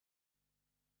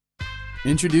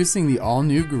Introducing the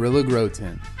all-new Gorilla Grow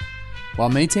Tent. While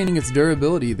maintaining its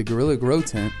durability, the Gorilla Grow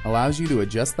Tent allows you to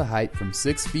adjust the height from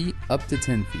 6 feet up to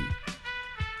 10 feet.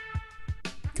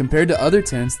 Compared to other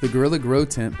tents, the Gorilla Grow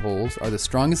Tent poles are the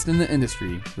strongest in the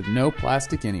industry, with no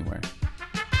plastic anywhere.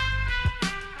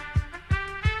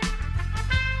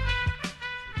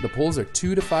 The poles are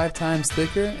 2 to 5 times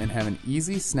thicker and have an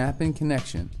easy snap-in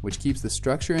connection, which keeps the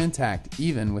structure intact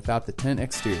even without the tent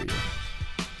exterior.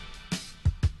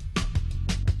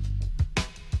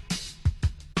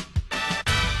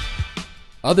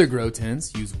 Other grow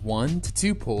tents use 1 to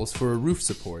 2 poles for a roof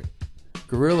support.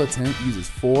 Gorilla Tent uses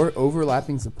 4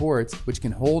 overlapping supports which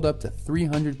can hold up to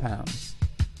 300 pounds.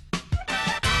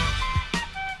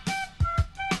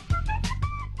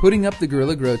 Putting up the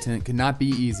Gorilla Grow Tent could not be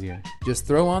easier. Just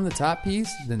throw on the top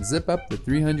piece, then zip up the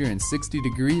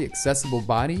 360-degree accessible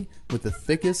body with the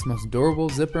thickest, most durable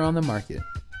zipper on the market.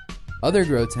 Other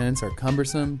grow tents are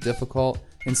cumbersome, difficult,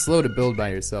 and slow to build by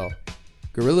yourself.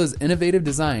 Gorilla's innovative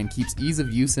design keeps ease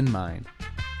of use in mind.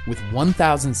 With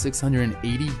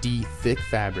 1,680D thick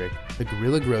fabric, the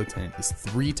Gorilla Grow Tent is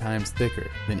 3 times thicker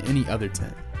than any other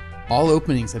tent. All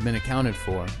openings have been accounted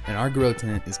for, and our grow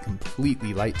tent is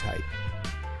completely light tight.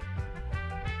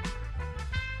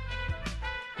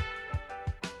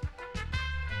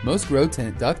 Most grow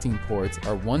tent ducting ports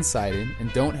are one-sided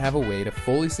and don't have a way to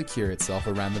fully secure itself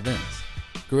around the vents.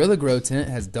 Gorilla Grow Tent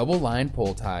has double-lined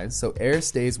pole ties so air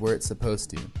stays where it's supposed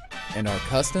to, and our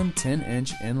custom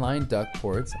 10-inch inline duct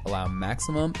ports allow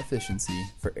maximum efficiency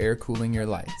for air cooling your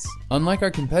lights. Unlike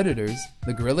our competitors,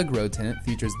 the Gorilla Grow Tent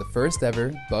features the first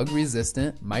ever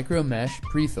bug-resistant micro mesh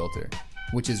pre-filter,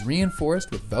 which is reinforced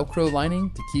with Velcro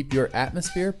lining to keep your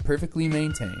atmosphere perfectly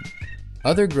maintained.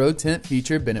 Other grow tent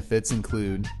feature benefits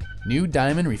include new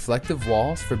diamond reflective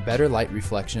walls for better light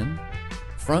reflection,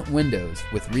 front windows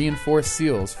with reinforced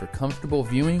seals for comfortable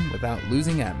viewing without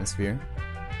losing atmosphere,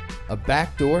 a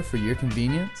back door for your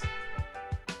convenience,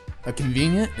 a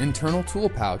convenient internal tool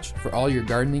pouch for all your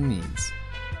gardening needs.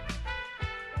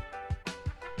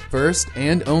 First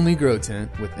and only grow tent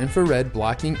with infrared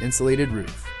blocking insulated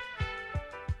roof.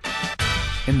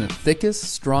 And the thickest,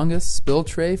 strongest spill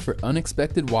tray for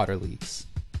unexpected water leaks.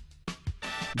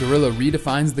 Gorilla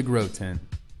redefines the grow tent.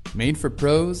 Made for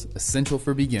pros, essential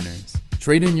for beginners.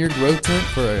 Trade in your grow tent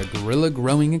for a Gorilla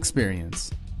growing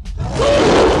experience.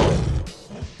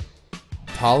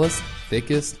 Tallest,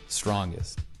 thickest,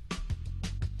 strongest.